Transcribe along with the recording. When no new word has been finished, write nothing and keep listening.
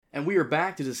And we are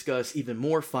back to discuss even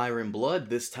more Fire and Blood.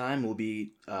 This time we'll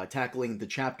be tackling the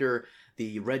chapter,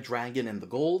 The Red Dragon and the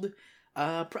Gold.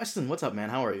 Preston, what's up, man?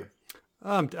 How are you?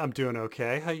 I'm doing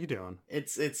okay. How you doing?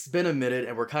 It's been a minute,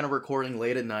 and we're kind of recording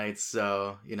late at night,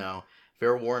 so,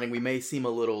 fair warning, we may seem a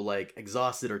little,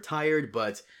 exhausted or tired,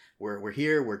 but we're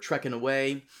here, we're trekking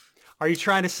away. Are you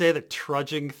trying to say that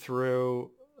trudging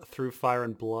through Fire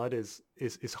and Blood is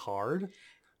hard?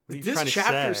 What are you This trying to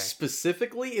chapter say?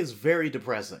 specifically is very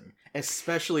depressing,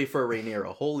 especially for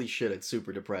Rhaenyra. Holy shit, it's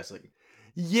super depressing.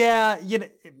 Yeah,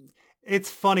 it's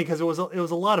funny because it was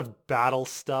a lot of battle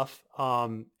stuff,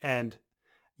 and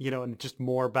and just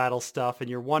more battle stuff, and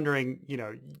you're wondering,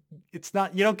 it's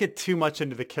not, you don't get too much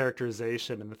into the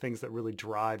characterization and the things that really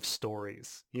drive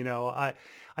stories. I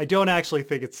don't actually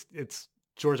think it's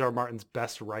George R. R. Martin's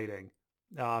best writing,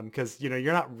 because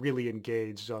you're not really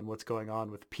engaged on what's going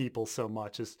on with people so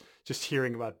much as just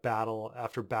hearing about battle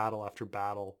after battle after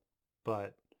battle.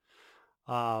 But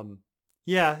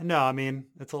yeah, no, I mean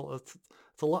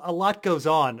a lot goes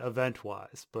on event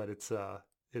wise, but it's I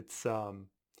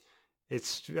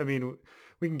mean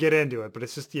we can get into it, but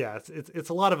it's just, yeah, it's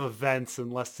a lot of events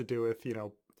and less to do with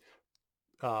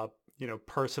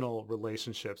personal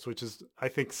relationships, which is, I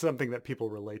think, something that people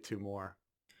relate to more.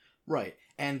 Right.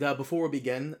 And before we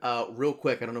begin, real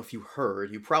quick, I don't know if you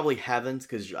heard. You probably haven't,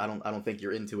 because I don't think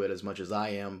you're into it as much as I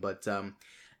am. But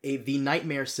the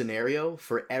nightmare scenario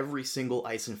for every single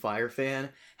Ice and Fire fan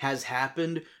has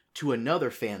happened to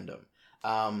another fandom.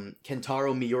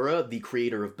 Kentaro Miura, the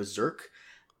creator of Berserk,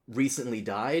 recently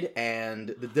died, and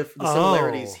the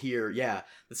similarities here,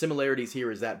 the similarities here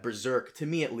is that Berserk, to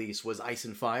me at least, was Ice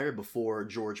and Fire before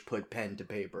George put pen to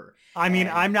paper. I mean,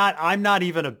 And I'm not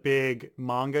even a big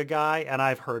manga guy, and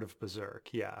I've heard of Berserk.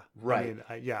 Yeah, right.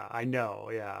 I mean, yeah, I know.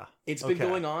 Yeah, It's been okay.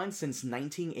 going on since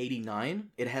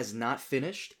 1989. It has not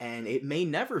finished, and it may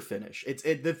never finish.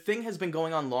 The thing has been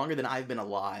going on longer than I've been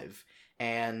alive,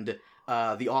 and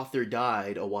the author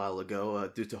died a while ago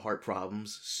due to heart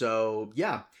problems. So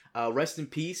yeah, rest in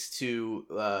peace to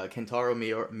Kentaro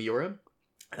Miura.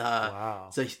 Wow.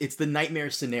 So it's the nightmare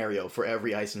scenario for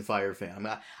every Ice and Fire fan.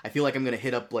 I feel like I'm gonna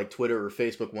hit up Twitter or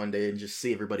Facebook one day and just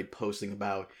see everybody posting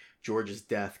about George's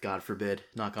death. God forbid,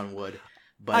 knock on wood.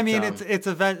 But I mean, it's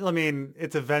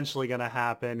eventually going to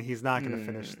happen. He's not going to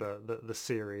finish the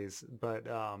series, but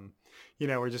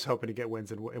we're just hoping to get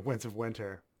Winds of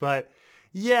Winter. But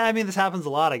yeah, I mean, this happens a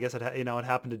lot. I guess it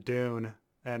happened to Dune,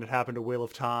 and it happened to Wheel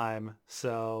of Time.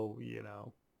 So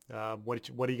what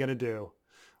are you going to do?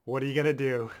 What are you going to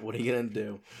do? What are you gonna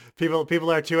do?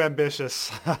 People are too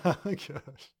ambitious.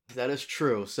 Gosh. That is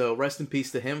true. So rest in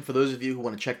peace to him. For those of you who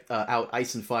want to check out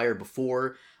Ice and Fire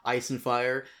before Ice and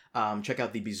Fire, check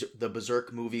out the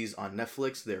Berserk movies on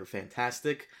Netflix. They're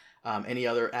fantastic. Any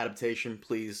other adaptation,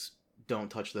 please don't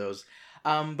touch those.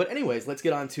 But anyways, let's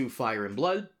get on to Fire and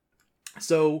Blood.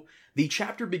 So the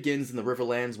chapter begins in the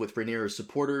Riverlands with Rhaenyra's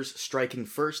supporters striking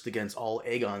first against all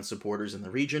Aegon supporters in the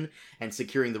region and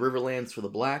securing the Riverlands for the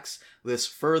Blacks. This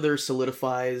further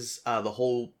solidifies the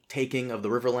whole taking of the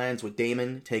Riverlands, with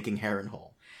Daemon taking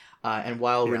Harrenhal. And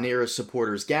while Rhaenyra's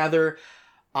supporters gather,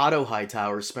 Otto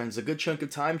Hightower spends a good chunk of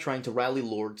time trying to rally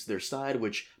lords to their side,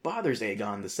 which bothers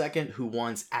Aegon II, who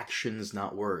wants actions,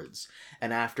 not words.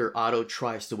 And after Otto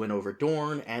tries to win over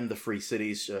Dorne and the Free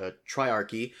Cities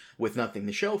Triarchy with nothing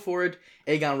to show for it,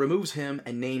 Aegon removes him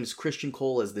and names Christian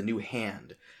Cole as the new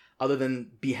Hand. Other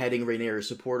than beheading Rhaenyra's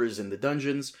supporters in the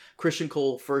dungeons, Christian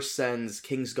Cole first sends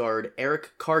Kingsguard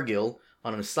Eric Cargill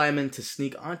on an assignment to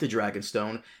sneak onto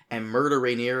Dragonstone and murder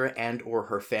Rhaenyra and or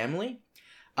her family.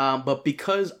 But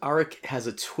because Arik has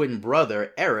a twin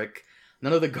brother, Eric,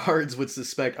 none of the guards would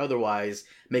suspect otherwise,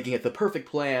 making it the perfect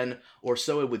plan, or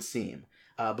so it would seem.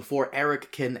 Before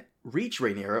Eric can reach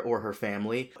Rhaenyra or her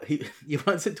family, he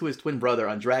runs into his twin brother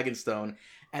on Dragonstone,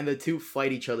 and the two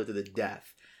fight each other to the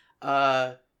death.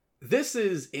 This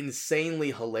is insanely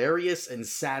hilarious and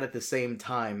sad at the same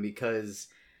time, because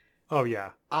Oh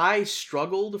yeah. I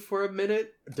struggled for a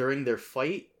minute during their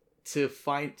fight to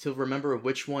remember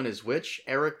which one is which,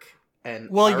 Eric and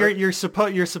Well, Arik. you're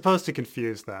supposed to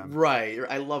confuse them. Right.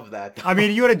 I love that. I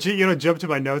mean, you want to jump to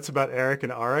my notes about Eric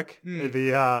and Arik?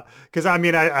 Because I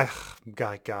mean,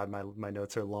 God, my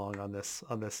notes are long on this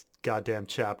goddamn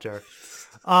chapter.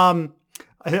 My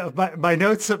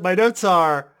notes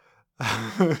are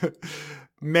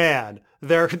man,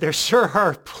 there sure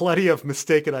are plenty of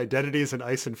mistaken identities in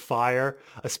Ice and Fire,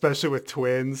 especially with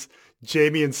twins.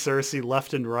 Jamie and Cersei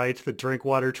left and right, the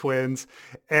Drinkwater twins,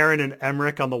 Aaron and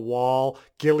Emmerich on the wall,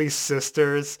 Gilly's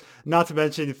sisters, not to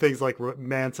mention things like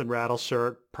Mance and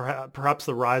Rattleshirt, perhaps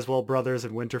the Risewell brothers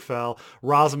in Winterfell,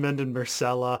 Rosamund and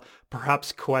Myrcella,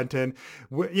 perhaps Quentin.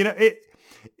 You know,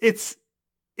 it's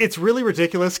really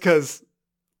ridiculous because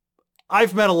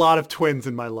I've met a lot of twins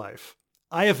in my life.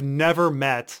 I have never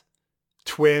met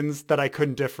twins that I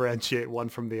couldn't differentiate one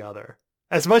from the other.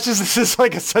 As much as this is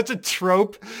like such a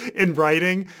trope in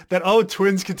writing that, oh,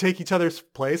 twins can take each other's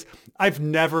place, I've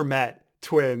never met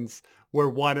twins where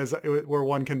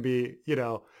one can be, you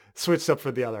know, switched up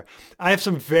for the other. I have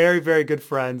some very, very good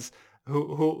friends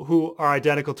who are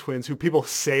identical twins who people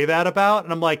say that about.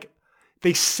 And I'm like,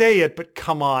 they say it, but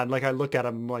come on. Like, I look at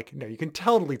them, I'm like, no, you can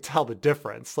totally tell the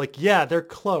difference. Like, yeah, they're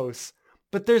close,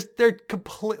 but they're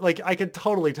complete. Like, I can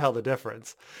totally tell the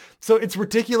difference. So it's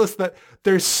ridiculous that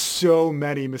there's so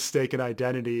many mistaken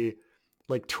identity,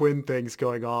 like twin things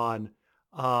going on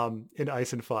in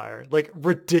Ice and Fire. Like,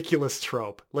 ridiculous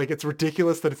trope. Like, it's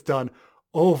ridiculous that it's done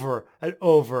over and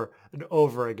over and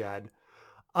over again.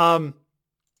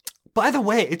 By the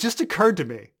way, it just occurred to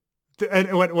me,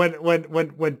 and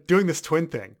when doing this twin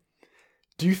thing,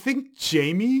 do you think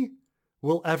Jamie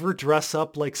will ever dress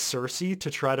up like Cersei to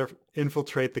try to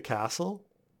infiltrate the castle?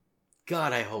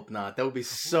 God, I hope not. That would be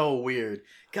so weird.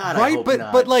 God, right? I hope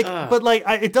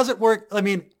not. It doesn't work. I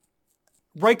mean,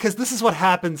 right? Because this is what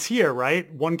happens here,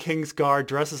 right? One Kingsguard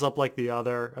dresses up like the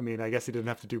other. I mean, I guess he didn't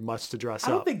have to do much to dress up.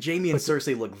 I don't think Jamie and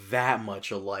Cersei look that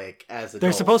much alike as adults.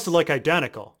 They're supposed to look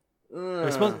identical.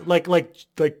 They're supposed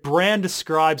like Bran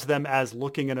describes them as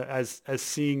looking as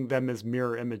seeing them as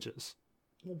mirror images.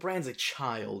 Well, Bran's a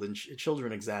child, and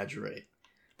children exaggerate.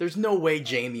 There's no way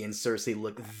Jamie and Cersei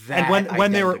look that.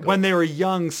 And when they were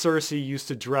young, Cersei used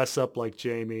to dress up like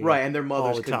Jamie, right? And their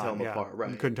mothers couldn't tell them apart,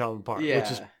 right? Couldn't tell them apart,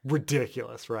 which is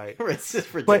ridiculous, right? It's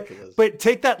just ridiculous. But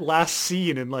take that last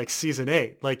scene in like season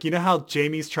 8, like, you know how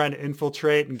Jamie's trying to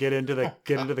infiltrate and get into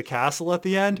the castle at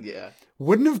the end. Yeah,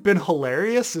 wouldn't have been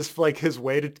hilarious if like his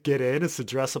way to get in is to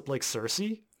dress up like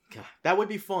Cersei. God, that would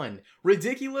be fun.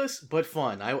 Ridiculous, but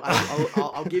fun.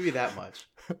 I'll give you that much.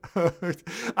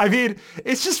 I mean,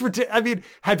 it's just ridiculous. I mean,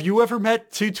 have you ever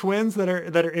met two twins that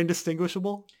are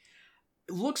indistinguishable?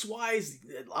 Looks wise,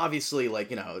 obviously, like,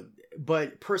 you know,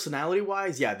 but personality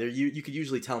wise, yeah, you could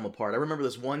usually tell them apart. I remember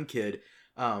this one kid.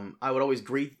 I would always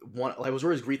greet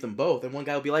them both, and one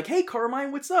guy would be like, "Hey,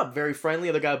 Carmine, what's up?" Very friendly.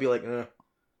 The other guy would be like,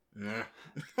 Yeah,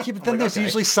 but then there's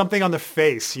usually something on the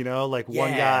face, you know, like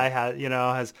one guy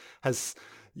has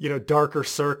darker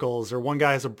circles, or one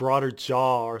guy has a broader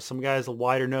jaw, or some guy has a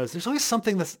wider nose. There's always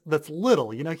something that's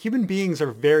little, you know. Human beings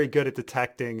are very good at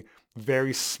detecting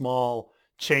very small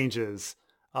changes,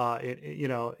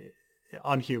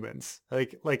 on humans.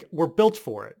 Like we're built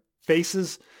for it.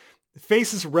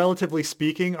 Faces, relatively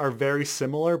speaking, are very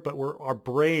similar, but our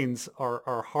brains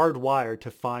are hardwired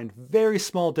to find very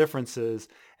small differences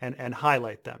and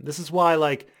highlight them. This is why,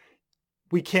 like,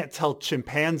 we can't tell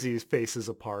chimpanzees' faces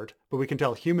apart, but we can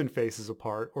tell human faces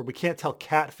apart, or we can't tell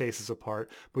cat faces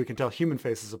apart, but we can tell human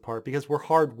faces apart, because we're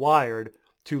hardwired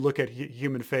to look at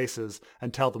human faces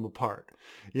and tell them apart.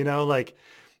 You know, like,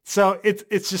 so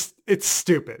it's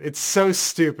stupid. It's so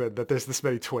stupid that there's this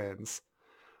many twins.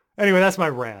 Anyway, that's my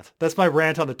rant. That's my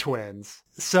rant on the twins.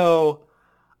 So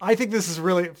I think this is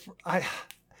really,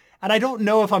 and I don't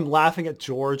know if I'm laughing at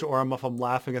George or if I'm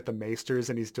laughing at the Maesters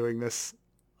and he's doing this,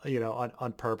 you know,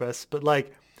 on purpose. But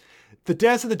like, the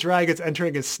Dance of the Dragons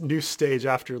entering a new stage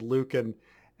after Luke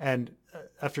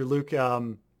after Luke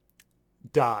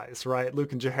dies, right?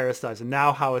 Luke and Jaehaerys dies, and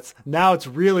now it's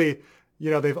really,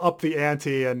 you know, they've upped the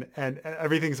ante and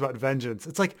everything's about vengeance.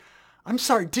 It's like, I'm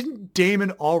sorry, didn't Daemon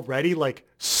already like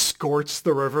scorch the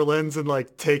Riverlands and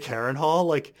like take Harrenhal?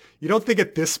 Like, you don't think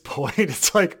at this point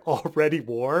it's like already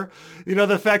war? You know,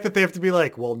 the fact that they have to be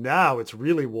like, well, now it's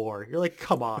really war. You're like,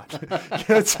 come on.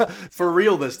 It's, for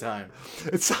real this time.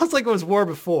 It sounds like it was war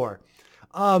before.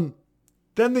 Then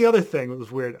the other thing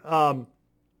was weird. The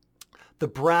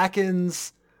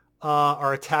Brackens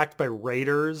are attacked by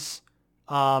raiders,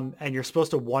 and you're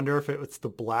supposed to wonder if it's the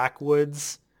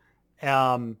Blackwoods.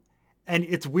 And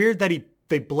it's weird that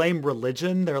they blame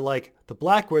religion. They're like, the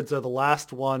Blackwoods are the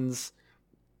last ones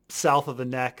south of the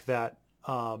Neck that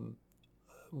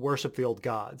worship the old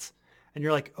gods. And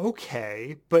you're like,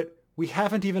 okay, but we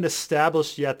haven't even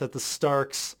established yet that the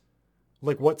Starks,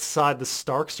 like what side the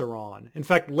Starks are on. In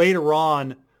fact, later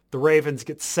on, the Ravens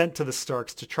get sent to the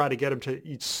Starks to try to get them to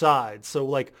each side. So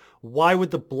like, why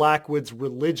would the Blackwoods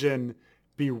religion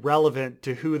be relevant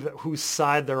to whose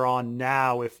side they're on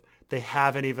now if they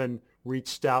haven't even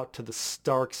reached out to the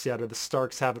Starks yet, or the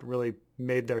Starks haven't really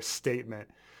made their statement.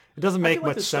 It doesn't I make feel like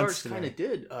much the sense Starks to kind me. of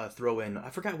did throw in.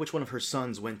 I forgot which one of her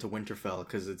sons went to Winterfell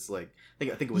because it's like I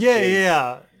think it was Yeah, yeah, Jace.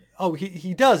 yeah. Oh,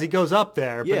 he does. He goes up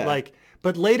there, but Yeah, like,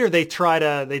 but later they try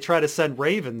to send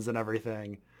ravens and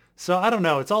everything. So I don't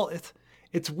know.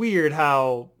 It's weird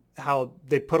how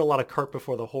they put a lot of cart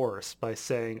before the horse by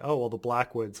saying, oh well, the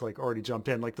Blackwoods like already jumped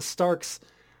in. Like the Starks,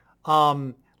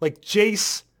 like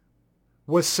Jace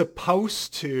was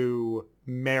supposed to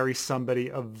marry somebody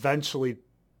eventually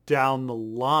down the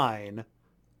line,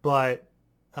 but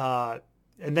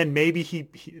and then maybe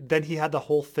then he had the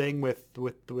whole thing with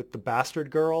the bastard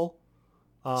girl.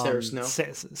 Sarah Snow.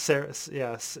 Sarah,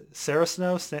 yeah, Sarah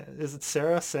Snow. Is it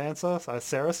Sarah Sansa?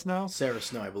 Sarah Snow? Sarah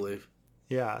Snow, I believe.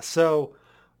 Yeah. So,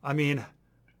 I mean,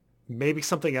 maybe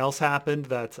something else happened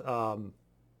that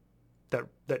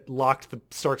locked the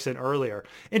Starks in earlier.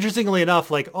 Interestingly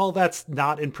enough, like all that's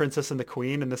not in Princess and the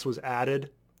Queen, and this was added.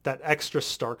 That extra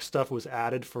Stark stuff was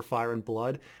added for Fire and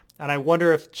Blood, and I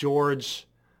wonder if George,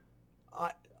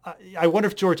 I wonder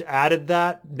if George added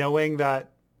that, knowing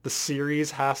that the series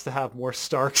has to have more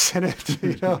Starks in it.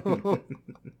 You know,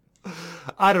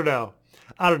 I don't know.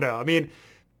 I don't know. I mean,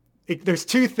 there's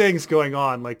two things going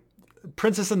on. Like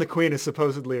Princess and the Queen is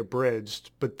supposedly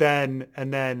abridged, but then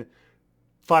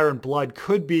Fire and Blood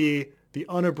could be the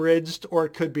unabridged, or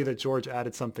it could be that George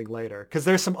added something later. Because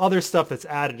there's some other stuff that's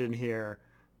added in here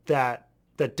that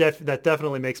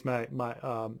definitely makes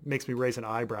makes me raise an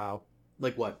eyebrow.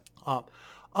 Like what? Uh,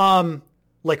 um,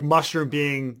 like Mushroom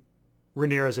being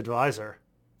Rhaenyra's advisor.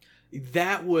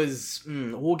 That was.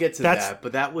 We'll get to That's that,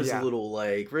 but that was a yeah. little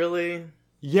like really.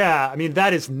 Yeah, I mean,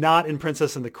 that is not in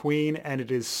Princess and the Queen, and it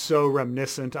is so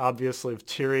reminiscent, obviously, of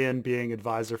Tyrion being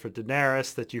advisor for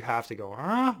Daenerys that you have to go,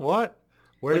 huh? What?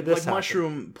 Where did this Like happen?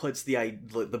 Mushroom puts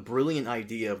the brilliant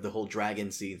idea of the whole dragon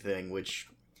seed thing, which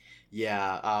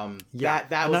yeah, Yeah,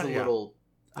 that and was that, a yeah, little.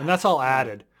 and that's all Yeah.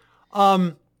 added.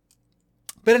 Um,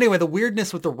 but anyway, the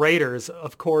weirdness with the Raiders,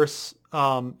 of course,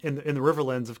 in the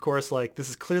Riverlands, of course, like this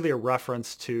is clearly a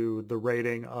reference to the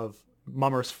raiding of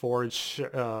Mummer's Forge,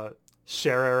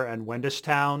 Scherer, and Wendish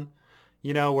Town.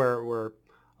 You know, where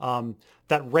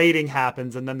that raiding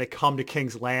happens, and then they come to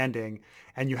King's Landing,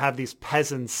 and you have these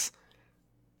peasants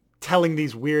telling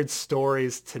these weird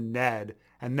stories to Ned,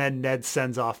 and then Ned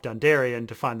sends off Dondarrion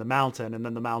to find the mountain, and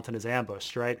then the mountain is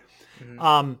ambushed, right? Mhm.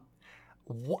 Um,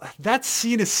 that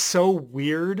scene is so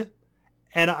weird.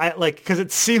 And I like, because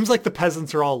it seems like the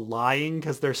peasants are all lying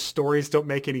because their stories don't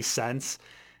make any sense.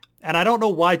 And I don't know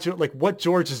why, like what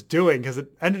George is doing, because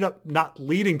it ended up not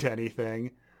leading to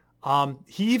anything.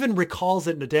 He even recalls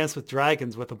it in A Dance with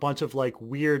Dragons with a bunch of like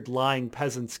weird lying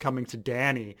peasants coming to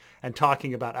Dany and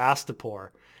talking about Astapor.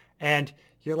 And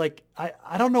you're like,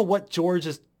 I don't know what George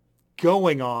is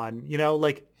going on, you know,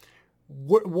 like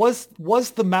was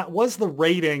the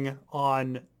rating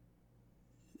on,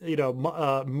 you know,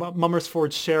 Mummer's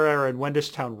Forge, Scherer, and Wendish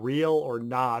Town real or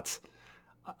not?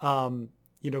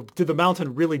 You know, did the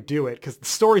mountain really do it? Because the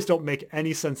stories don't make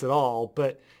any sense at all,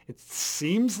 but it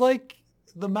seems like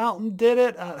the mountain did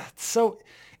it. It's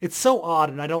so odd,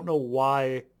 and I don't know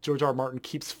why George R. R. Martin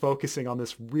keeps focusing on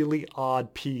this really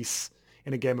odd piece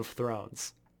in a Game of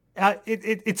Thrones.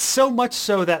 It's so much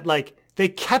so that like they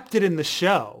kept it in the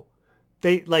show.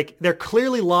 They're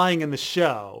clearly lying in the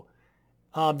show.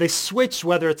 They switch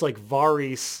whether it's like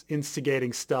Varys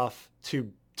instigating stuff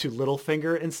to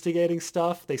Littlefinger instigating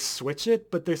stuff. They switch it,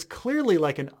 but there's clearly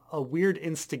like a weird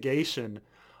instigation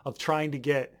of trying to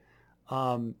get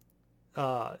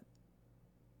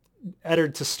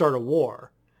Eddard to start a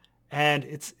war, and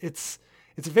it's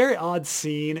a very odd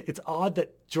scene. It's odd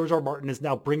that George R. R. Martin is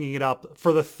now bringing it up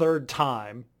for the third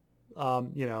time,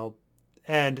 you know,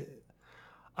 and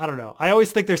I don't know. I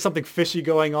always think there's something fishy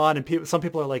going on, and some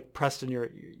people are like, Preston, you're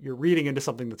reading into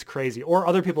something that's crazy, or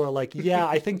other people are like, yeah,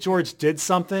 I think George did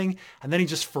something, and then he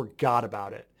just forgot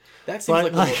about it. That seems But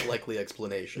like the most like, likely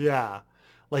explanation. yeah,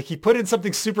 like he put in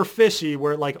something super fishy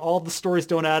where like all the stories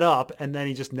don't add up, and then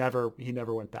he never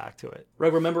went back to it.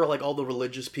 Right? Remember, like all the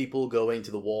religious people going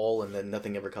to the wall and then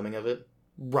nothing ever coming of it.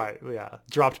 Right? Yeah,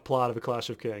 dropped plot of A Clash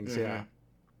of Kings. Hmm.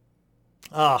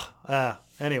 Yeah.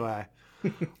 Anyway.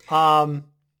 Um.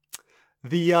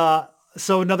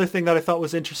 So another thing that I thought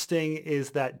was interesting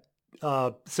is that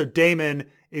so Daemon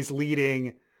is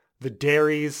leading the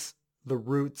Dairies, the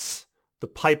Roots, the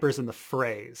Pipers, and the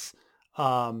Freys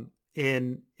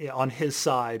in on his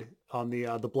side, on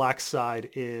the black side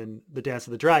in the Dance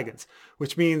of the Dragons,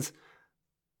 which means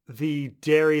the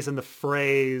Dairies and the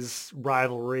Freys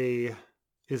rivalry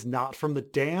is not from the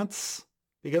dance.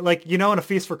 Because, like, in A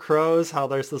Feast for Crows, how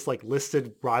there's this like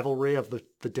listed rivalry of the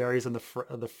Darys and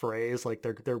the Freys, like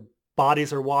their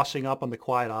bodies are washing up on the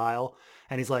Quiet Isle,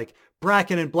 and he's like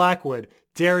Bracken and Blackwood,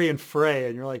 Darry and Frey,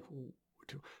 and you're like,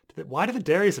 why do the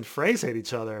Darys and Freys hate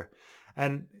each other?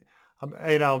 And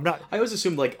I'm not. I always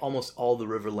assumed like almost all the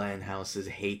Riverland houses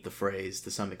hate the Freys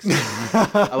to some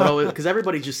extent. I would always, because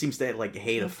everybody just seems to like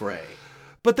hate a Frey.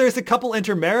 But there's a couple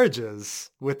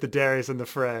intermarriages with the Darys and the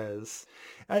Freys.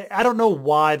 I don't know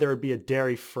why there would be a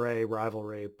Darry Frey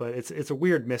rivalry, but it's a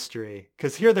weird mystery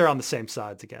because here they're on the same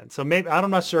sides again. So maybe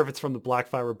I'm not sure if it's from the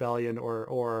Blackfire Rebellion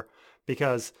or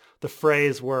because the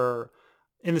Freys were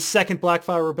in the second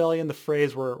Blackfire Rebellion. The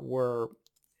Freys were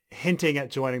hinting at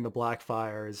joining the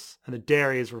Blackfires, and the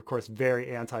Darys were, of course,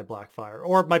 very anti-Blackfire.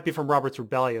 Or it might be from Robert's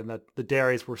Rebellion that the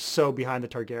Darys were so behind the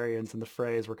Targaryens, and the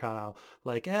Freys were kind of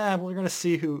like, we're gonna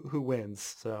see who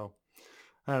wins. So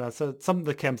I don't know. So something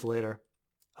that comes later.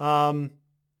 Let's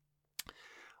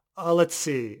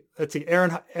see.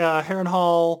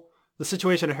 Harrenhal. The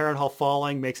situation at Harrenhal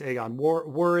falling makes Aegon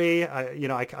worry.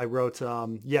 I wrote,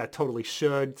 totally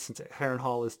should, since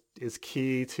Harrenhal is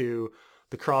key to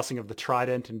the crossing of the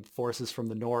Trident and forces from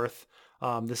the north.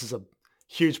 This is a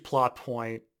huge plot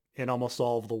point in almost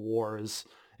all of the wars,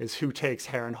 is who takes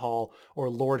Harrenhal or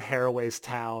Lord Harroway's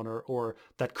town or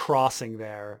that crossing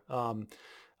there. The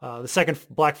second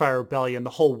Blackfire Rebellion, the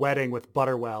whole wedding with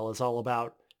Butterwell is all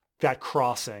about that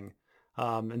crossing.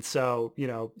 And so,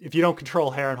 if you don't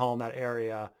control Harrenhal in that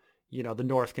area, the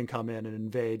North can come in and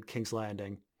invade King's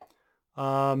Landing.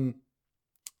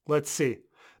 Let's see.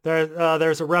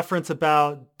 There's a reference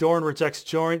about Dorne rejects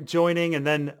joining, and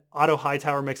then Otto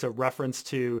Hightower makes a reference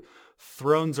to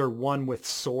thrones are won with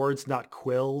swords, not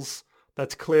quills.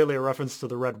 That's clearly a reference to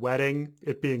the Red Wedding,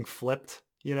 it being flipped.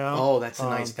 Oh, that's a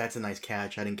nice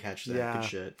catch. I didn't catch that. Yeah. Good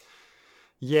shit.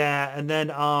 Yeah, and then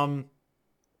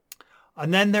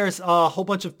there's a whole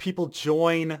bunch of people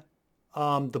join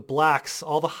the Blacks,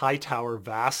 all the Hightower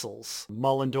vassals,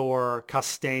 Mullendor,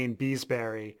 Castaigne,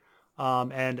 Beesbury,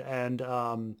 and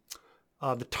the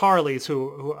Tarleys,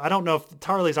 who I don't know if the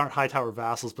Tarleys aren't Hightower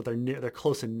vassals, but they're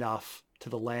close enough to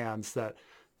the lands that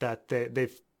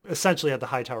they've essentially had the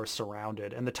Hightower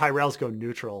surrounded, and the Tyrells go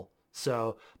neutral.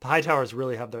 So the Hightowers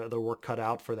really have their work cut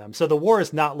out for them. So the war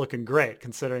is not looking great,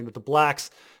 considering that the Blacks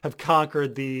have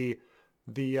conquered the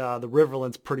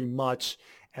Riverlands pretty much,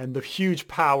 and the huge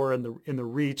power in the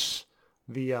Reach.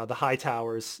 The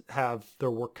Hightowers have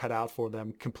their work cut out for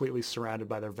them, completely surrounded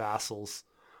by their vassals.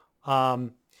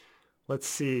 Let's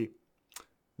see.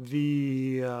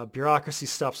 The bureaucracy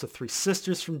stops the Three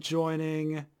Sisters from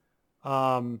joining.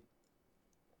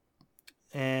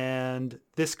 And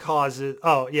this causes,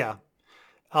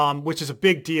 which is a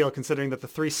big deal considering that the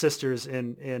Three Sisters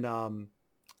in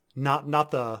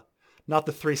not the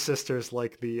Three Sisters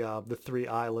like the Three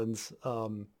Islands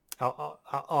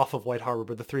off of White Harbor,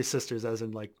 but the Three Sisters as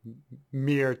in like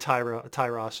Myr,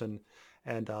 Tyrosh,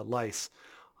 and Lyse.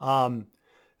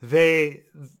 They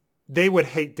would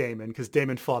hate Daemon because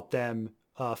Daemon fought them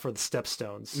for the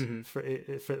Stepstones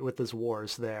with those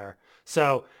wars there.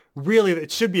 So really, it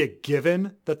should be a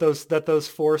given that those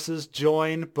forces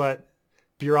join, but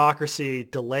bureaucracy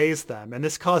delays them, and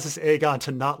this causes Aegon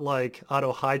to not like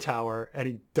Otto Hightower, and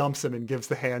he dumps him and gives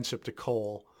the handship to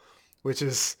Cole, which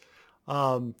is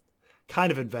kind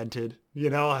of invented.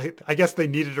 I guess they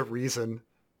needed a reason,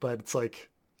 but it's like,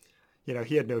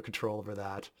 he had no control over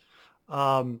that.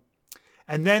 And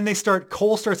then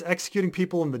Cole starts executing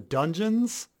people in the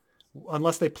dungeons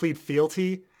unless they plead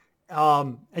fealty.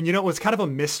 And it was kind of a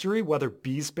mystery whether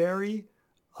Beesbury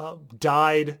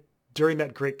died during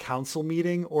that great council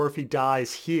meeting or if he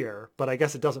dies here. But I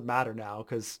guess it doesn't matter now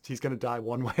because he's going to die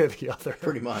one way or the other.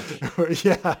 Pretty much.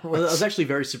 Yeah. I was actually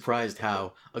very surprised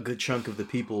how a good chunk of the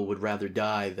people would rather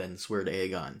die than swear to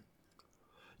Aegon.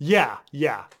 Yeah.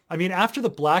 I mean, after the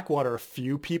Blackwater, a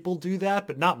few people do that,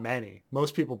 but not many.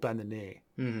 Most people bend the knee.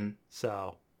 Mm-hmm.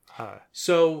 So...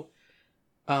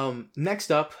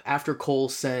 next up, after Cole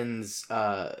sends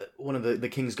one of the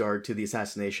Kingsguard to the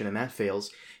assassination and that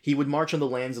fails, he would march on the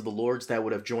lands of the lords that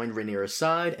would have joined Rhaenyra's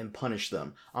side and punish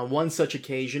them. On one such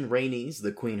occasion, Rhaenys,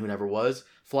 the queen who never was,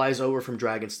 flies over from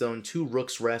Dragonstone to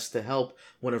Rook's Rest to help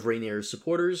one of Rhaenyra's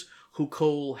supporters, who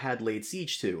Cole had laid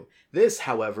siege to. This,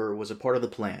 however, was a part of the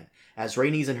plan. As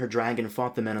Rhaenys and her dragon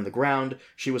fought the men on the ground,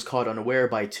 she was caught unaware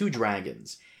by two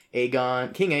dragons. King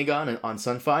Aegon on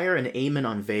Sunfire and Aemon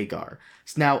on Vhagar.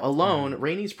 Now, alone,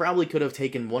 Rhaenys probably could have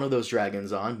taken one of those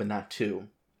dragons on, but not two.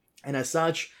 And as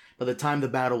such, By the time the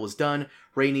battle was done,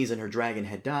 Rhaenys and her dragon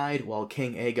had died, while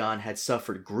King Aegon had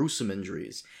suffered gruesome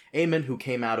injuries. Aemon, who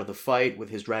came out of the fight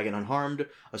with his dragon unharmed,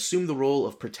 assumed the role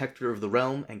of protector of the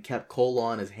realm and kept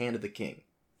Colon as Hand of the King.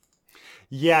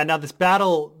 Yeah, now this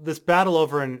battle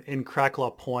over in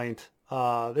Cracklaw Point,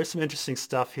 there's some interesting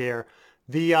stuff here.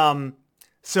 The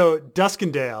so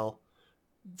Duskendale,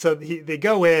 they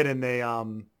go in and they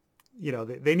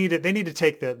need to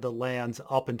take the lands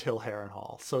up until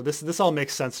Harrenhal. So this all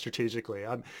makes sense strategically.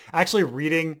 I'm actually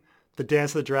reading the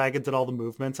Dance of the Dragons and all the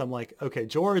movements. I'm like, okay,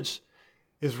 George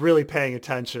is really paying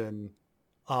attention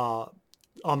on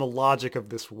the logic of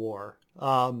this war.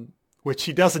 Which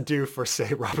he doesn't do for,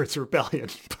 say, Robert's Rebellion.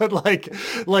 But like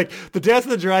the Dance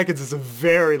of the Dragons is a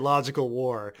very logical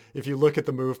war if you look at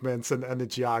the movements and the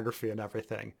geography and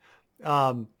everything.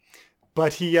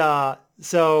 But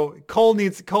so Cole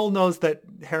knows that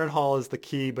Harrenhal is the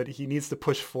key, but he needs to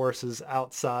push forces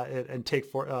outside and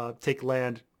take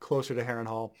land closer to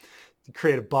Harrenhal, to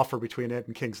create a buffer between it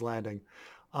and King's Landing.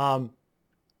 And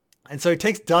so he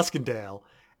takes Duskendale,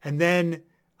 and then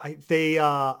I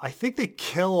think they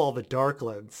kill all the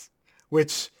Darklands,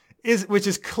 which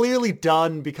is clearly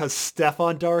done because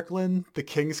Steffon Darkland, the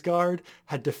Kingsguard,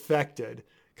 had defected.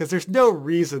 Because there's no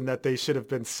reason that they should have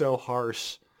been so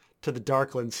harsh to the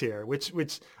Darklands here, which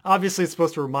obviously is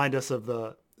supposed to remind us of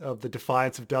the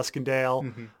defiance of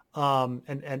Duskendale,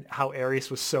 and how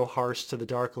Aerys was so harsh to the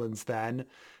Darklands then.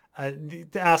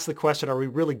 To ask the question, are we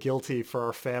really guilty for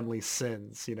our family's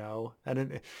sins,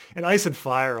 And in Ice and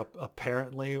Fire,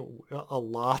 apparently a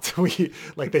lot,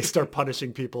 they start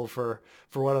punishing people for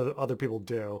what other people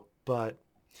do. But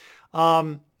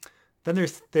then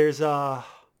there's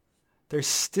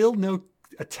still no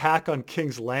attack on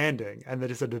King's Landing, and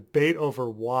there's a debate over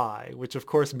why, which of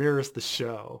course mirrors the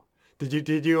show.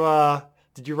 Did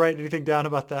you write anything down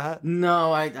about that?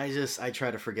 No, I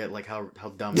try to forget how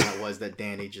dumb that was that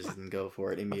Dany just didn't go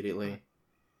for it immediately.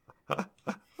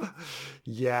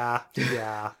 Yeah.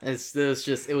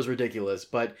 It was ridiculous,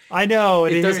 but I know.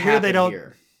 It does happen they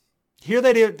don't. Here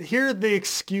the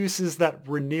excuse is that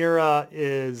Rhaenyra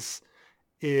is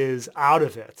out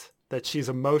of it, that she's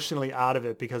emotionally out of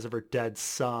it because of her dead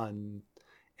son,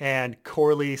 and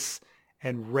Corlys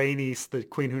and Rhaenys, the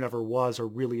queen who never was, are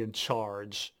really in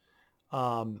charge.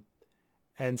 And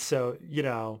so,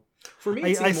 for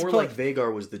me, it seemed more like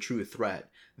Vhagar was the true threat,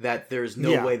 that there's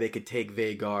no way they could take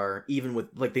Vhagar, even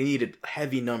with, they needed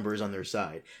heavy numbers on their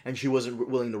side, and she wasn't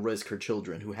willing to risk her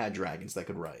children who had dragons that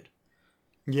could ride.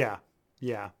 Yeah.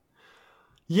 So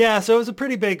it was a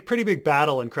pretty big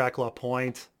battle in Cracklaw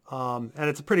Point. And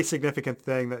it's a pretty significant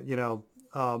thing that,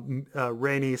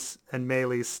 Rhaenys and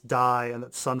Meleys die, and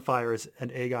that Sunfire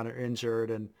and Aegon are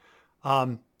injured. And,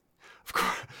 of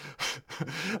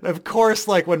course,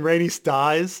 when Rhaenys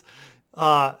dies,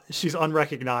 she's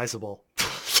unrecognizable.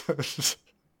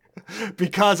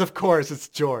 Because, of course, it's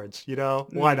George,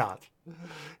 Why not?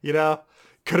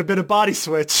 Could have been a body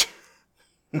switch.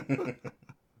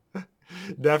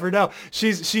 Never know.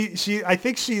 I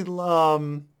think she,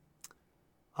 oh,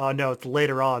 no, it's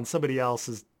later on. Somebody else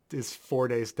is 4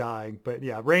 days dying. But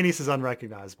yeah, Rhaenys is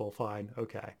unrecognizable. Fine.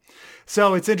 Okay.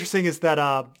 So it's interesting is that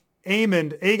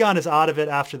Aegon is out of it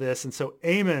after this. And so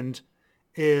Aemond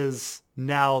is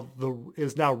now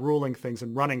ruling things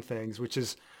and running things, which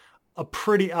is a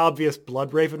pretty obvious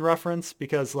Bloodraven reference,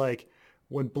 because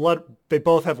when they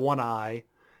both have one eye.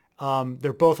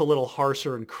 They're both a little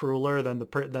harsher and crueler than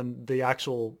the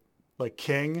actual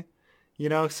king.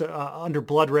 So under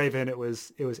Bloodraven, it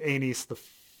was Aenys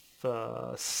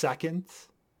the second,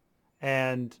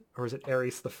 or is it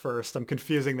Aerys the first? I'm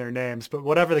confusing their names, but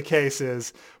whatever the case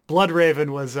is, Bloodraven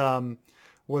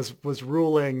was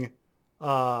ruling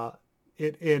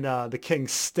in the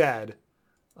king's stead,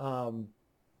 while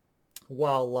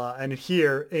and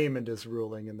here Aemond is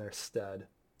ruling in their stead,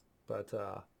 but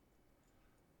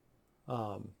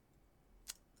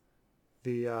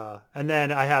and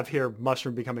then I have here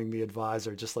Mushroom becoming the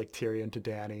advisor, just like Tyrion to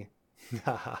Dany.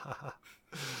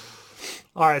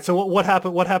 All right, so what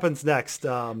happens next?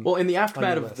 Well, in the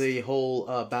aftermath of the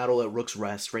whole battle at Rook's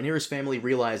Rest, Rhaenyra's family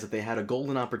realized that they had a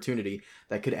golden opportunity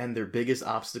that could end their biggest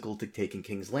obstacle to taking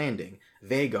King's Landing,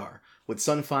 Vhagar. With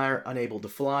Sunfire unable to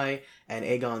fly, and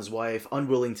Aegon's wife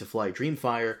unwilling to fly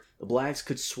Dreamfire, the Blacks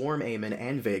could swarm Aemon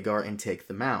and Vhagar and take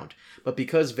the Mount. But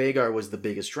because Vhagar was the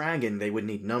biggest dragon, they would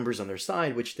need numbers on their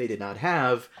side, which they did not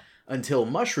have, until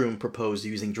Mushroom proposed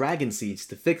using dragon seeds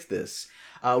to fix this.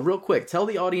 Real quick, tell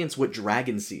the audience what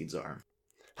dragon seeds are.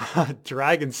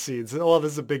 Dragon seeds. Oh,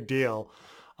 this is a big deal.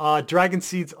 Dragon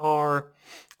seeds are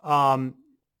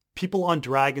people on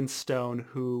Dragonstone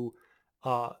who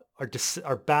are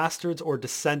are bastards or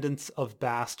descendants of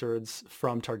bastards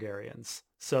from Targaryens.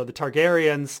 So the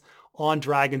Targaryens on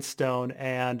Dragonstone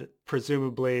and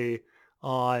presumably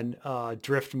on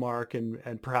Driftmark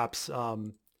and perhaps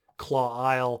Claw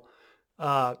Isle,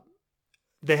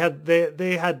 they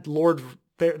had Lord.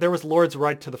 There was Lord's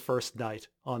right to the first night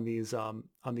on these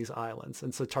islands,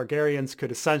 and so Targaryens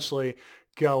could essentially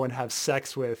go and have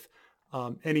sex with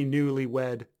any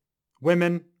newlywed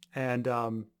women,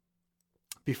 and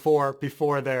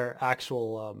before their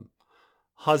actual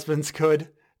husbands could,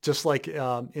 just like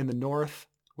in the North,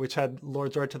 which had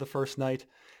Lord's right to the first night,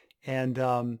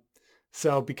 and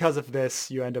so because of this,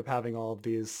 you end up having all of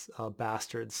these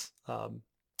bastards,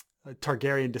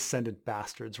 Targaryen descendant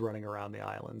bastards running around the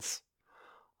islands.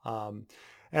 And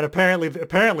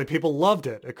apparently people loved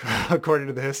it, according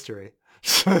to the history.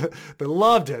 They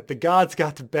loved it. The gods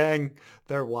got to bang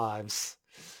their wives.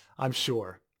 I'm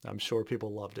sure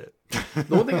people loved it.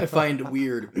 The one thing I find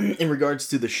weird in regards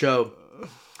to the show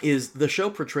is the show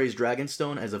portrays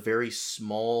Dragonstone as a very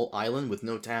small island with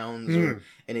no towns or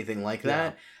anything like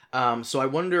that. So I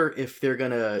wonder if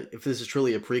if this is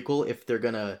truly a prequel, if they're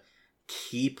gonna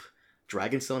keep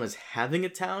Dragonstone as having a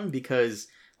town, because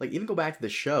like even go back to the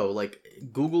show, like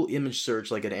Google image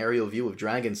search like an aerial view of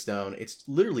Dragonstone, it's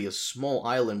literally a small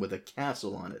island with a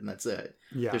castle on it, and that's it.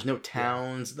 Yeah. There's no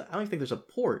towns. I don't think there's a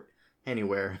port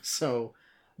anywhere. So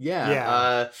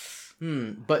but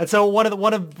and so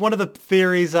one of the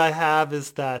theories I have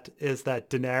is that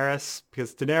Daenerys,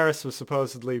 because Daenerys was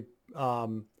supposedly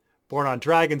born on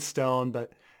Dragonstone,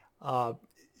 but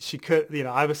she could,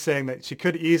 I was saying that she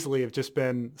could easily have just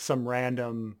been some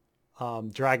random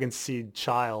dragon seed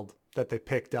child that they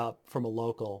picked up from a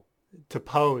local to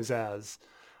pose as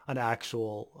an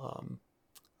actual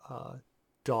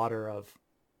daughter of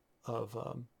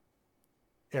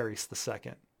Aerys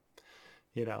II.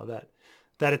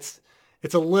 That it's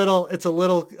a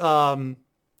little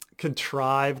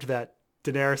contrived that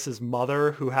Daenerys's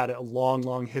mother, who had a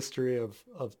long history of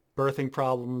birthing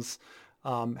problems,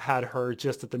 had her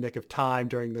just at the nick of time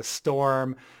during this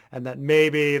storm, and that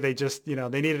maybe they just, they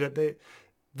needed it.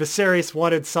 Viserys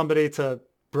wanted somebody to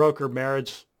broker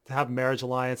marriage, to have marriage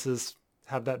alliances,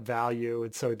 have that value,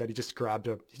 and so that he just grabbed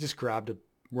a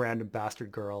random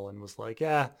bastard girl and was like,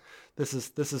 yeah, this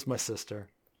is my sister.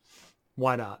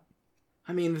 Why not?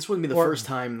 I mean, this wouldn't be the first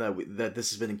time that this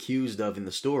has been accused of in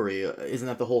the story. Isn't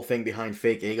that the whole thing behind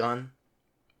fake Aegon?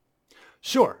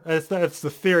 Sure, that's the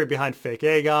theory behind fake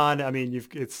Aegon. I mean,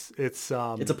 it's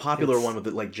a popular one with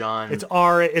like Jon. It's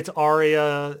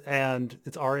Arya and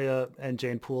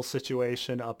Jane Poole's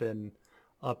situation up in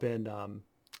Winterfell.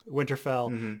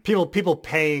 Mm-hmm. People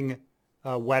paying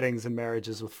weddings and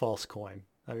marriages with false coin.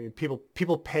 I mean,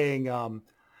 people paying,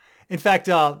 in fact,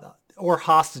 or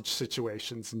hostage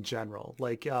situations in general.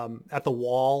 Like at the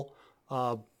Wall,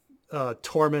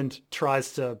 Tormund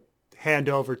tries to hand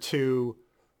over two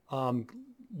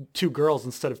girls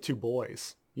instead of two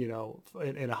boys, in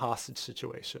a hostage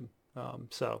situation.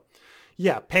 So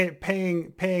yeah,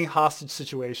 paying hostage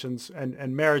situations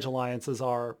and marriage alliances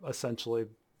are essentially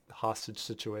hostage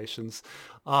situations.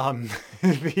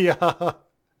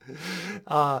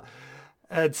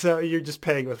 And so you're just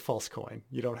paying with false coin.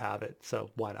 You don't have it,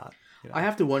 so why not? I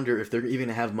have to wonder if they're even going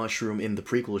to have Mushroom in the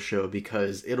prequel show,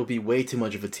 because it'll be way too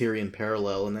much of a Tyrion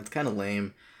parallel, and that's kind of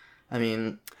lame. I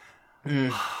mean,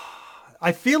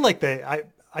 I feel like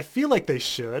they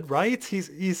should, right?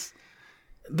 He's.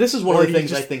 This is one of the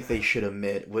things I think they should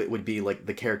omit. Would be like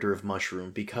the character of Mushroom,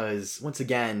 because once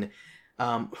again,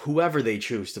 whoever they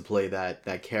choose to play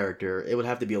that character, it would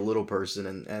have to be a little person,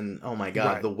 and oh my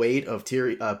god, right. The weight of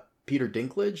Peter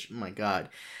Dinklage, oh my god,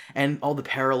 and all the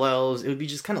parallels, it would be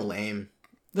just kind of lame.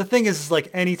 The thing is like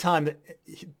anytime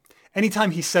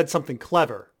he said something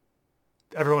clever,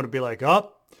 everyone would be like,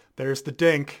 "Oh, there's the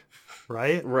dink,"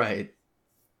 right? Right.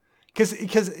 Because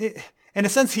in a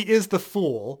sense he is the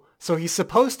fool, so he's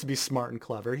supposed to be smart and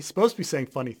clever. He's supposed to be saying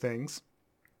funny things,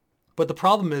 but the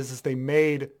problem is they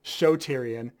made Show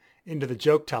Tyrion into the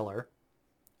joke teller.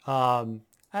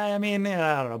 I mean,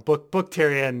 I don't know. Book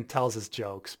Tyrion tells his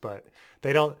jokes, but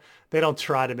they don't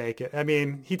try to make it. I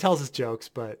mean, he tells his jokes,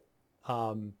 but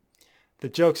the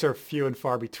jokes are few and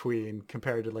far between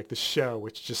compared to like the show,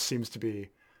 which just seems to be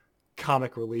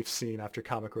comic relief scene after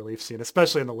comic relief scene,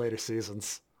 especially in the later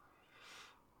seasons.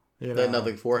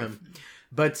 Nothing for him,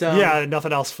 but yeah,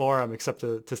 nothing else for him except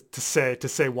to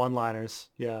say one-liners.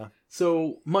 Yeah.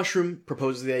 So, Mushroom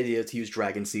proposes the idea to use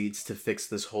dragon seeds to fix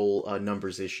this whole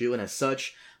numbers issue, and as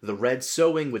such, the Red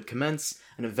Sowing would commence,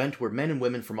 an event where men and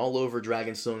women from all over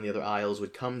Dragonstone and the other isles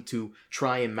would come to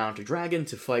try and mount a dragon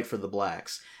to fight for the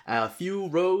Blacks. A few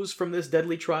rose from this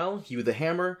deadly trial: Hugh the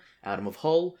Hammer, Adam of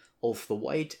Hull, Ulf the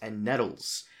White, and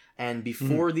Nettles. And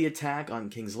before the attack on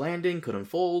King's Landing could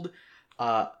unfold,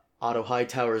 Otto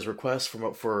Hightower's request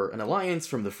for an alliance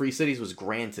from the Free Cities was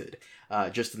granted,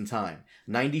 just in time.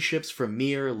 90 ships from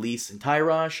Mir, Lys, and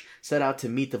Tyrosh set out to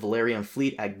meet the Valerian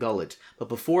fleet at Gullet, but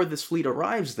before this fleet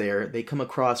arrives there, they come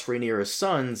across Rhaenyra's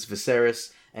sons,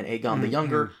 Viserys and Aegon the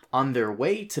Younger, on their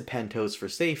way to Pentos for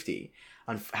safety.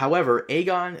 However,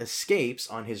 Aegon escapes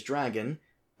on his dragon,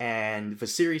 and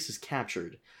Viserys is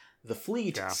captured. The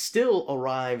fleet still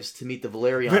arrives to meet the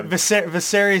Valerian.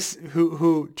 Viserys,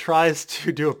 who tries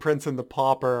to do a Prince and the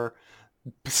Pauper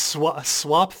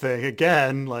swap thing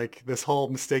again, like this whole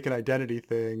mistaken identity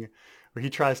thing, where he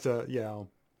tries to,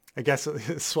 I guess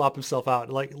swap himself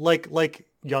out, like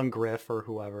young Griff or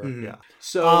whoever. Mm-hmm. Yeah.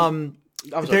 So I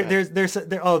was going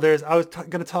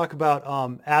to talk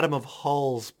about Adam of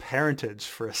Hull's parentage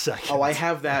for a second. Oh, I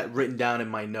have that written down in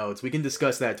my notes. We can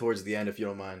discuss that towards the end if you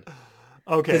don't mind.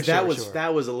 Okay, that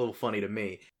was a little funny to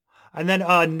me. And then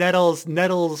Nettles,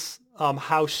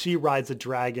 how she rides a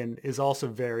dragon is also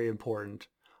very important.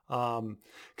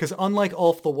 Because unlike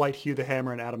Ulf the White, Hugh the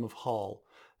Hammer, and Adam of Hull,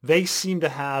 they seem to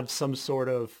have some sort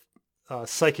of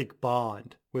psychic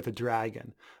bond with a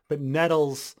dragon. But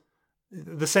Nettles,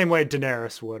 the same way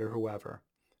Daenerys would or whoever,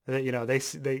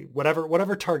 they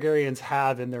whatever Targaryens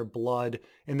have in their blood,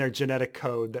 in their genetic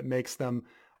code that makes them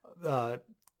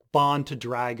bond to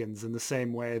dragons in the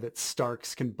same way that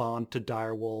Starks can bond to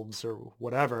direwolves or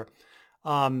whatever,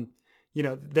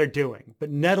 they're doing. But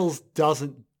Nettles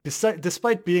doesn't,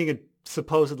 despite being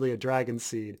supposedly a dragon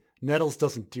seed, Nettles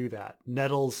doesn't do that.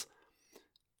 Nettles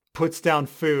puts down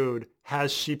food,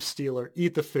 has Sheep Stealer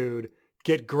eat the food,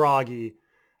 get groggy,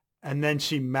 and then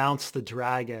she mounts the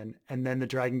dragon, and then the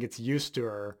dragon gets used to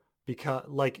her because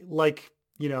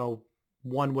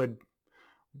one would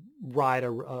ride a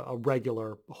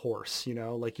regular horse,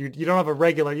 like you don't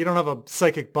have a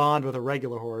psychic bond with a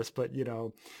regular horse, but you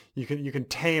can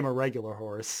tame a regular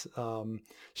horse.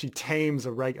 She tames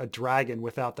a dragon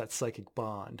without that psychic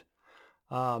bond.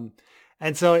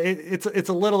 And so it's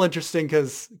a little interesting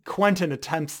because Quentyn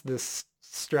attempts this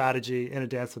strategy in A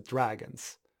Dance with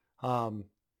Dragons,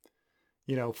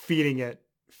 feeding it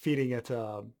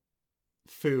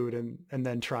food and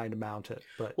then trying to mount it.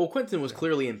 But Quentyn was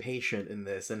clearly impatient in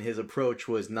this, and his approach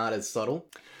was not as subtle.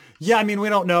 Yeah, I mean, we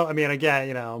don't know. I mean,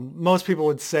 again, most people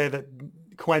would say that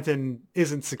Quentyn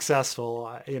isn't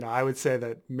successful. I would say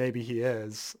that maybe he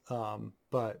is,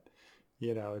 but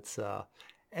it's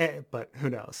but who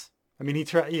knows? I mean,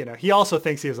 he also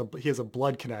thinks he has a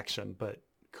blood connection, but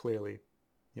clearly,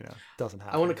 doesn't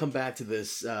happen. I want to come back to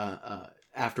this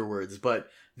afterwards, but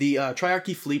the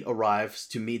Triarchy fleet arrives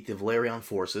to meet the Valerian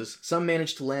forces. Some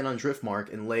manage to land on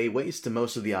Driftmark and lay waste to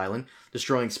most of the island,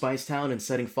 destroying Spicetown and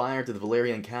setting fire to the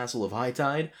Valerian castle of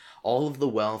Hightide. All of the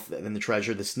wealth and the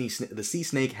treasure the Sea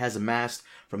Snake has amassed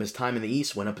from his time in the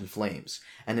East went up in flames.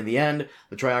 And in the end,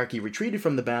 the Triarchy retreated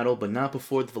from the battle, but not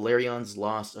before the Valerians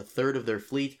lost a third of their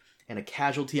fleet, and a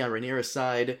casualty on Rhaenyra's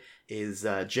side is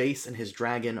Jace and his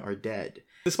dragon are dead.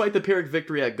 Despite the Pyrrhic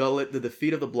victory at Gullet, the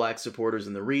defeat of the Black supporters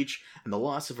in the Reach, and the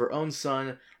loss of her own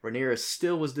son, Rhaenyra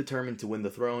still was determined to win the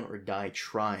throne or die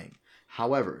trying.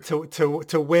 However,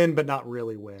 to win, but not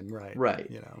really win, right? Right.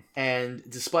 And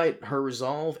despite her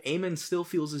resolve, Aemon still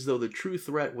feels as though the true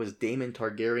threat was Daemon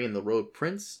Targaryen, the Rogue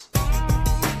Prince.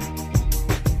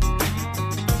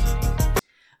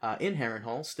 In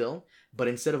Harrenhal still, but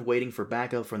instead of waiting for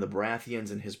backup from the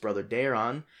Baratheons and his brother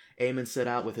Daeron, Aemon set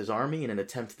out with his army in an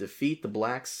attempt to defeat the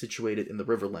Blacks situated in the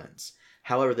Riverlands.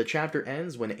 However, the chapter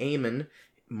ends when Aemon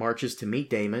marches to meet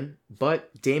Daemon,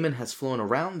 but Daemon has flown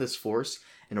around this force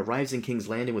and arrives in King's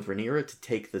Landing with Rhaenyra to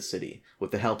take the city,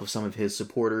 with the help of some of his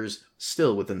supporters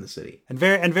still within the city. And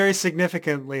very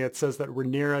significantly, it says that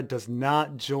Rhaenyra does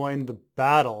not join the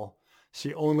battle.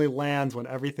 She only lands when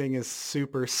everything is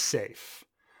super safe.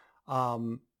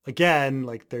 Again,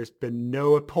 like there's been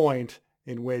no point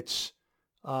in which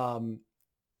what's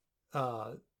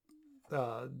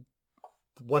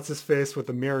his face with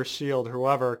the mirror shield,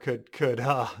 whoever could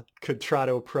try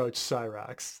to approach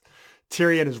Syrax.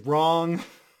 Tyrion is wrong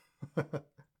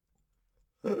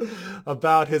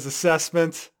about his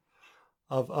assessment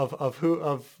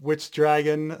of which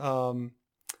dragon,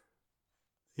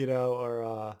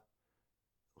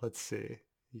 let's see.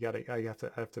 I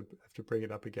have to bring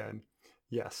it up again.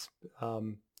 Yes.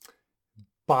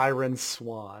 Byron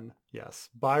Swan. Yes,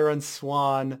 Byron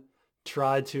Swan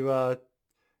tried to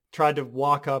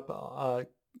walk up,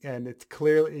 and it's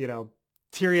clearly,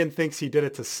 Tyrion thinks he did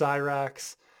it to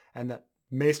Syrax, and that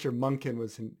Maester Munkin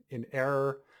was in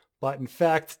error, but in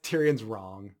fact Tyrion's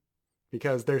wrong,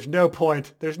 because there's no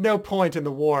point in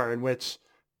the war in which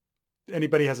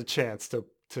anybody has a chance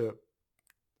to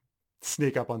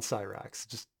sneak up on Syrax.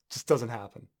 Just doesn't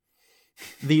happen.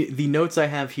 The notes I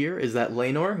have here is that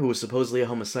Laenor, who was supposedly a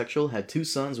homosexual, had 2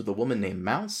 sons with a woman named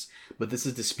Mouse, but this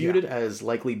is disputed as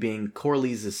likely being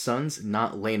Corlys' sons,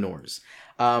 not Laenor's.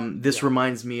 This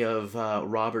reminds me of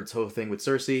Robert's whole thing with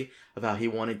Cersei, of how he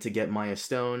wanted to get Maya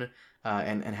Stone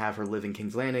and have her live in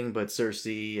King's Landing, but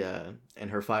Cersei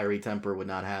and her fiery temper would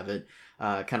not have it.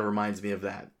 Kind of reminds me of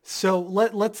that. So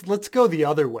let's go the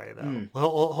other way, though.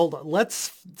 Hold on.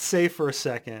 Let's say for a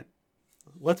second,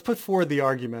 let's put forward the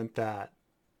argument that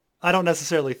I don't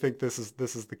necessarily think this is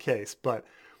the case, but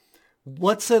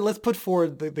let's put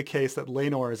forward the case that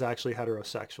Laenor is actually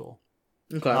heterosexual.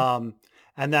 Okay.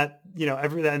 And that,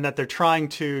 and that they're trying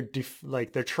to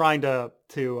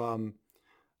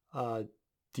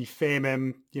defame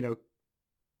him,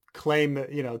 claim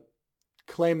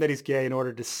that he's gay in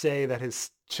order to say that his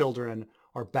children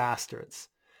are bastards.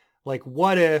 Like,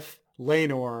 what if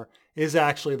Laenor is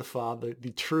actually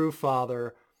the true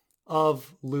father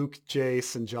of Luke,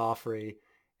 Jace, and Joffrey,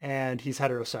 and he's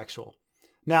heterosexual?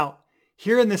 Now,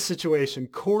 here in this situation,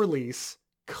 Corlys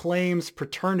claims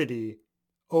paternity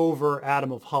over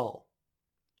Adam of Hull.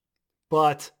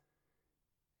 But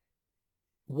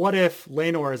what if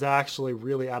Laenor is actually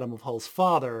really Adam of Hull's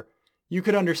father? You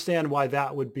could understand why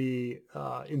that would be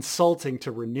insulting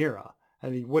to Rhaenyra,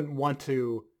 and he wouldn't want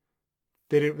to.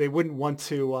 They wouldn't want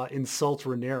to insult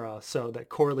Rhaenyra, so that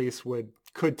Corlys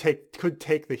could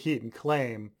take the heat and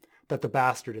claim that the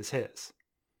bastard is his.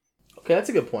 Okay, that's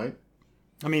a good point.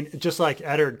 I mean, just like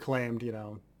Eddard claimed,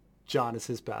 Jon is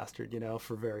his bastard,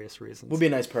 for various reasons. Would be a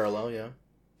nice parallel, yeah.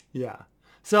 Yeah.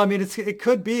 So I mean, it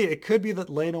could be that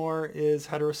Laenor is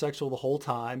heterosexual the whole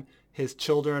time. His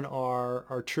children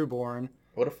are trueborn.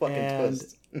 What a fucking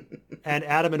twist. And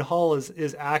Adam and Hull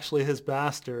is actually his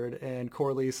bastard, and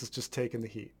Corlys is just taking the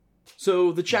heat.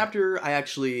 So the chapter I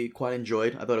actually quite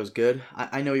enjoyed. I thought it was good.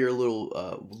 I know you're a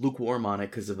little lukewarm on it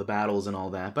because of the battles and all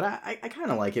that, but I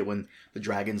kind of like it when the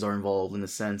dragons are involved, in the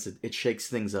sense it shakes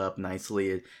things up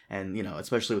nicely, and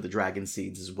especially with the dragon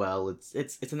seeds as well.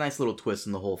 It's a nice little twist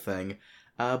in the whole thing.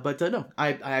 But no,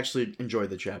 I actually enjoyed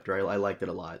the chapter. I liked it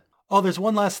a lot. Oh, there's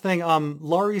one last thing.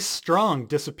 Larys Strong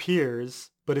disappears,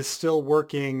 but is still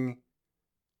working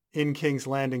in King's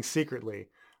Landing secretly,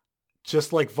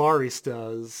 just like Varys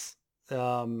does.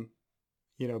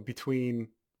 Between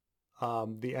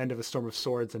the end of A Storm of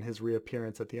Swords and his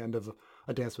reappearance at the end of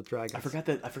A Dance with Dragons. I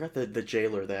forgot the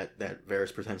jailer that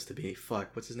Varys pretends to be. Fuck,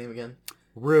 what's his name again?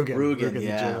 Rugen,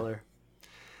 yeah. The jailer.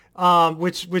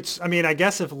 Which I mean, I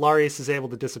guess if Larys is able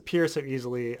to disappear so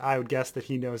easily, I would guess that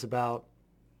he knows about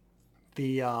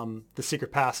the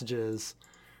secret passages,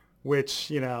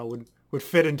 which would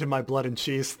fit into my blood and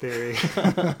cheese theory.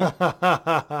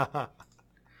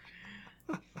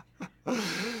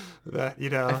 That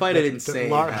I find it insane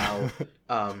how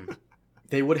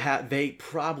they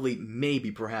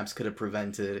probably perhaps could have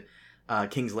prevented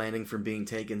King's Landing from being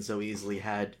taken so easily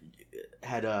had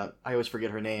I always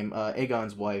forget her name,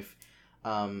 Aegon's wife,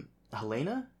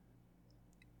 Helena.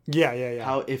 Yeah.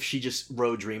 How if she just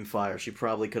rode Dreamfire, she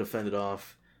probably could have fended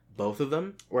off both of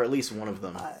them, or at least one of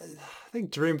them. I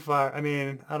think Dreamfire. I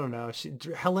mean, I don't know.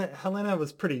 Helena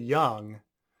was pretty young.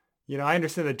 I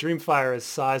understand that Dreamfire is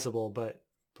sizable, but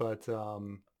I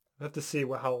have to see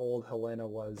how old Helena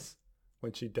was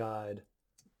when she died.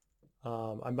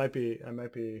 I might be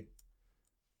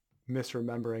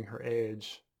misremembering her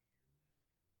age.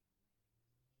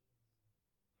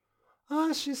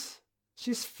 She's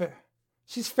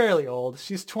fairly old.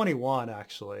 She's 21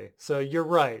 actually. So you're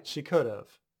right. She could have.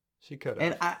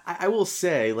 And I will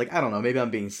say, I don't know, maybe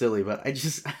I'm being silly, but I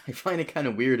find it kind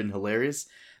of weird and hilarious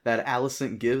that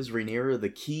Alicent gives Rhaenyra the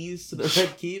keys to the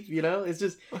Red Keep. It's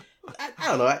just, I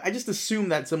don't know. I just assume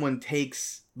that someone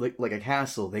takes like a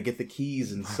castle, they get the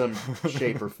keys in some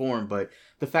shape or form. But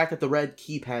the fact that the Red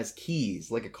Keep has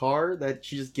keys, like a car that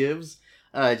she just gives,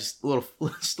 just a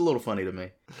little funny to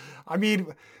me. I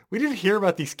mean, we didn't hear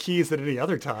about these keys at any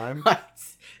other time.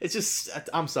 It's just,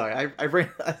 I'm sorry,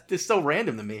 it's so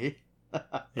random to me.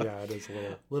 Yeah, it is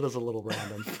a little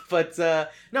random. But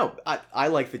no, I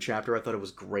like the chapter. I thought it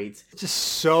was great. Just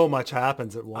so much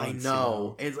happens at once. I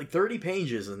know. It's 30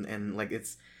 pages and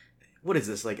it's, what is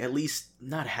this, at least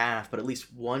not half, but at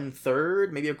least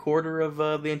 1/3, maybe a quarter of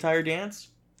the entire dance?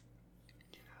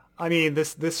 I mean,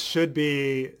 this should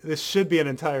be an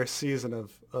entire season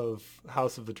of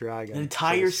House of the Dragon. An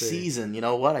entire season. You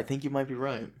know what? I think you might be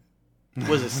right.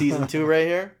 Was it season 2 right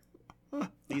here?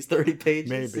 These 30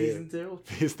 pages. Maybe season 2.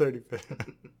 These 30 pages.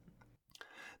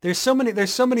 There's so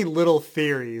many little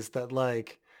theories that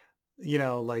like, you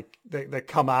know, like that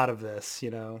come out of this. You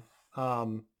know,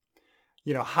 how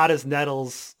does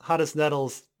Nettles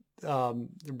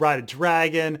ride a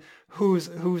dragon?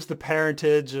 Who's the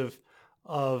parentage of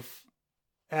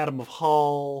Adam of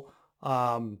Hull?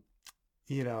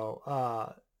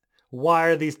 Why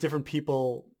are these different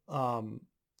people,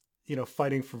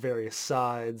 fighting for various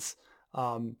sides?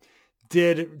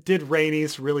 Did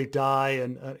Rhaenys really die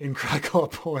in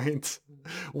Krakoa Point?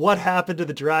 What happened to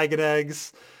the dragon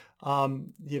eggs?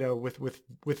 With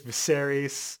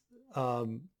Viserys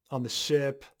on the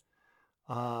ship?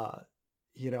 What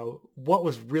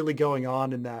was really going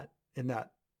on in that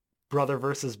brother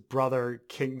versus brother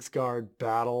Kingsguard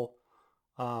battle?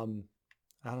 I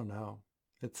don't know.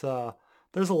 It's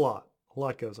there's a lot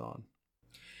goes on.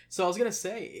 So I was gonna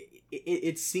say,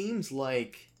 it seems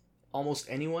like almost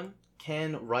anyone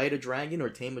can ride a dragon or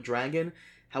tame a dragon.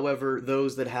 However,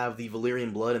 those that have the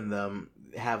Valyrian blood in them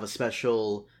have a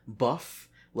special buff,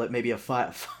 like maybe a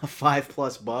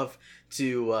 5+ buff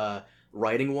to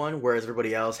riding one, whereas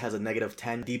everybody else has a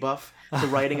 -10 debuff to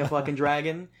riding a fucking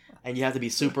dragon, and you have to be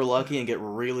super lucky and get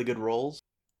really good rolls.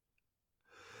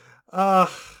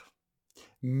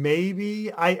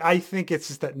 Maybe. I think it's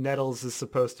just that Nettles is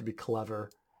supposed to be clever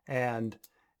and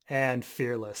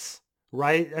fearless,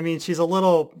 right? I mean, she's a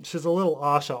little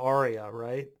Asha Arya,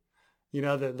 right? You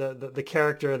know, the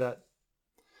character that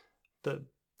the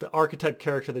archetype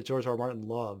character that George R. R. Martin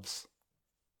loves,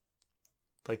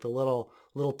 like the little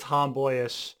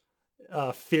tomboyish,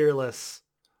 fearless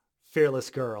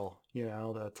girl, you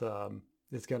know, that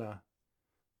is gonna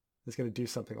do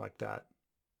something like that.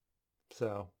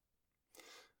 So,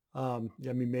 I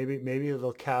mean, maybe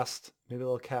they'll cast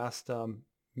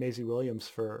Maisie Williams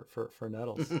for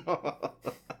Nettles.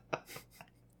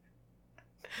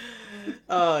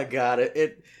 Oh God,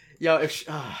 I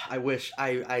wish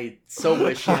I so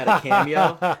wish she had a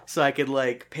cameo so I could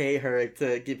like pay her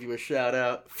to give you a shout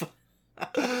out.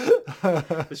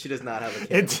 But she does not have a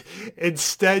cameo.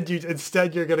 Instead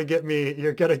you're gonna get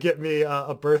me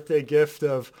a birthday gift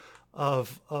of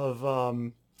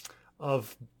Braun.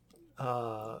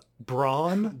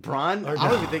 Braun? I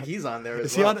don't even think he's on there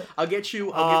as well. I'll get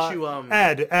you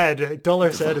Ed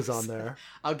Dolores Ed is on there.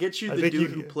 I'll get you the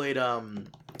dude who played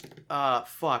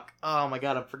fuck. Oh my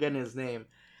God, I'm forgetting his name.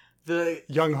 The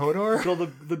young Hodor?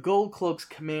 The Gold Cloaks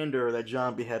commander that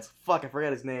John beheads. Fuck, I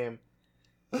forgot his name.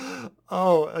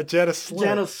 Oh, Janos Slynt.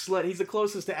 Janos Slynt. He's the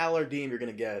closest to Alardine you're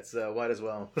gonna get, so might as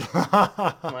well.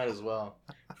 Might as well.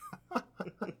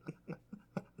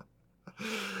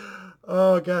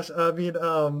 Oh gosh, I mean,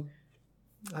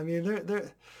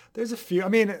 there's a few. I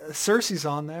mean, Cersei's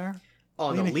on there.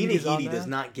 Oh no, Lena Headey does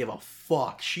not give a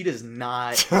fuck. She does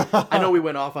not. I know we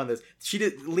went off on this.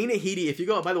 Lena Headey. If you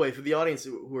go, by the way, for the audience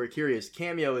who are curious,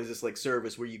 Cameo is this like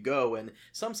service where you go and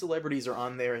some celebrities are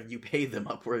on there and you pay them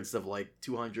upwards of like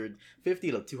 $250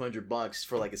 to $200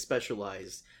 for like a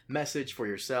specialized message for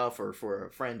yourself or for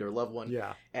a friend or loved one.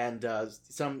 Yeah. And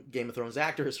some Game of Thrones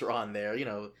actors are on there. You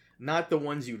know, not the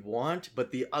ones you'd want,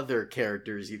 but the other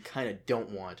characters you kind of don't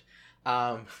want.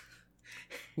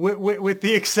 With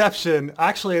the exception,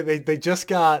 actually, they just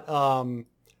got Ian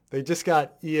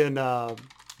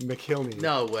McKilney.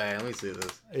 No way. Let me see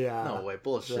this. Yeah. No way.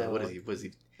 Bullshit. So, what is he?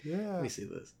 Yeah. Let me see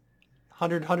this.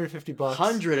 $150.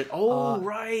 100. Oh,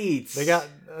 right. They got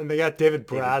David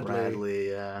Bradley.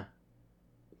 Yeah.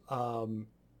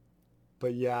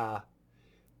 But yeah.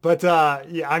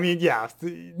 I mean, yeah.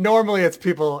 Normally it's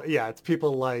people. Yeah, it's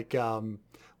people like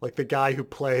the guy who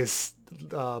plays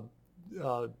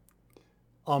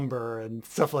Umber and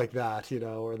stuff like that, you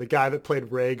know, or the guy that played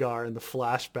Rhaegar in the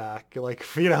flashback. Like,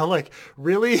 you know, like,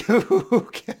 really?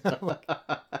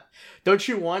 Don't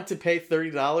you want to pay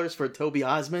 $30 for Toby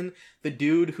Osmond, the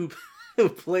dude who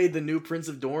played the new Prince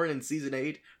of Dorne in season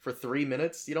 8 for 3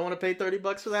 minutes? You don't want to pay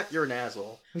 $30 for that? You're an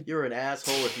asshole. You're an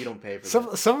asshole if you don't pay for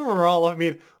that. Some of them are all, I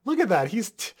mean, look at that.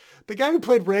 The guy who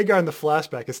played Rhaegar in the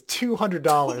flashback is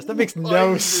 $200. That makes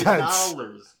no sense.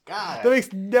 God. That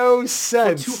makes no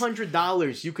sense. For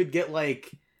 $200, you could get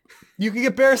like... You could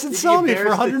get Barristan Selmy for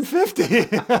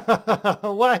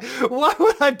 $150. Why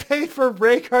would I pay for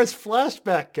Rhaegar's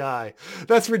flashback guy?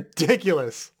 That's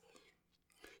ridiculous.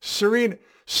 Shireen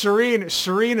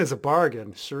is a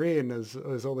bargain. Shireen is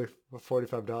only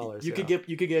 $45. You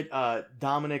could get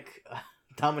Dominic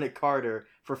Carter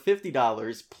for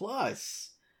 $50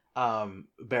 plus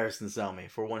Barristan Selmy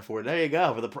for 140. There you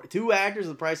go. For the two actors,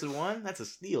 the price of one. That's a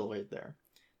steal right there.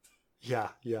 Yeah.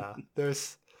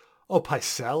 There's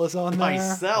Pycelle is on there.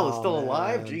 Pycelle is still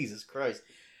alive. Jesus Christ.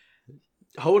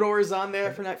 Hodor is on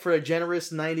there for a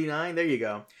generous 99. There you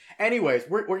go. Anyways,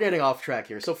 we're getting off track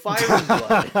here. So Fire and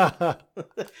Blood.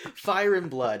 Fire and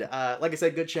Blood. Like I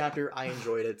said, good chapter. I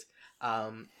enjoyed it.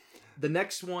 The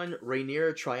next one,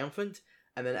 Rhaenyra Triumphant,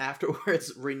 and then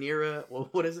afterwards Rhaenyra, well,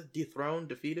 what is it? Dethroned,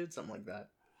 defeated, something like that.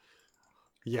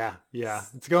 Yeah.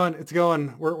 It's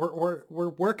going. We're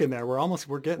working there.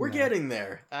 We're getting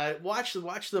there. Watch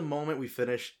the moment we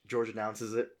finish. George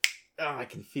announces it. Oh, I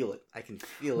can feel it.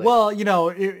 Well,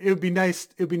 it would be nice.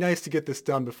 It would be nice to get this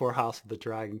done before House of the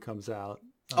Dragon comes out.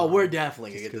 Oh, we're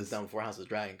definitely gonna get this done before House of the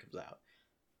Dragon comes out.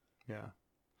 Yeah,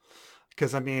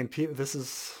 because I mean, this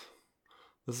is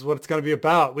what it's going to be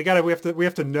about. We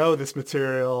have to know this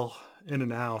material in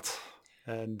and out,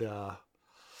 and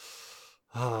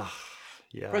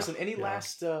yeah. Preston, any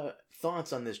last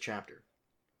thoughts on this chapter?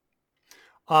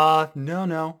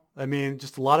 No. I mean,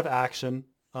 just a lot of action.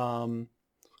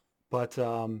 But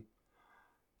I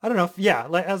don't know. Yeah,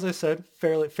 like as I said,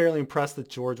 fairly impressed that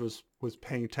George was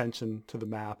paying attention to the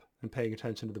map and paying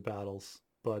attention to the battles.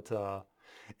 But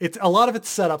it's a lot of it's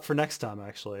set up for next time,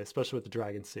 actually, especially with the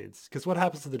Dragon Seeds. Because what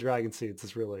happens to the Dragon Seeds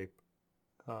is really,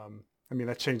 I mean,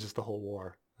 that changes the whole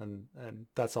war, and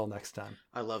that's all next time.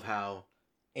 I love how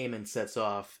Aemon sets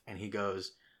off and he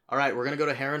goes, all right, we're going to go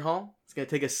to Harrenhal. It's going to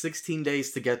take us 16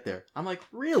 days to get there. I'm like,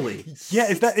 really? Yeah,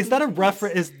 is that a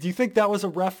reference? Do you think that was a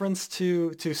reference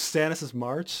to Stannis'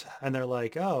 march? And they're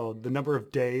like, oh, the number of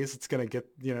days it's going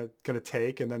to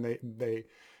take, and then they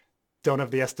don't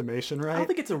have the estimation right? I don't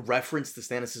think it's a reference to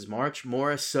Stannis' march.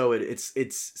 More so,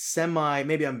 it's semi,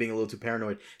 maybe I'm being a little too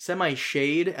paranoid,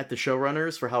 semi-shade at the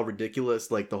showrunners for how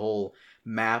ridiculous, like, the whole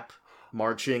map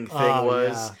marching thing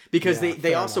was. Yeah. Because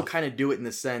they also kind of do it in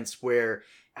the sense where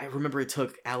I remember it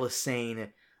took Alysanne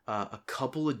a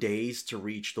couple of days to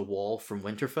reach the wall from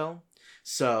Winterfell.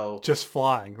 So just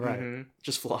flying, right? Mm-hmm,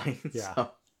 just flying. Yeah.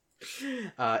 So,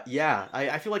 yeah.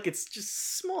 I feel like it's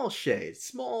just small shade,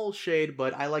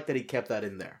 but I like that he kept that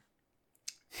in there.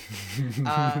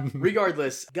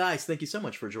 Regardless, guys, thank you so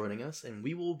much for joining us, and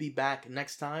we will be back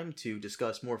next time to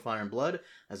discuss more Fire and Blood.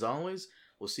 As always,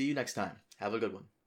 we'll see you next time. Have a good one.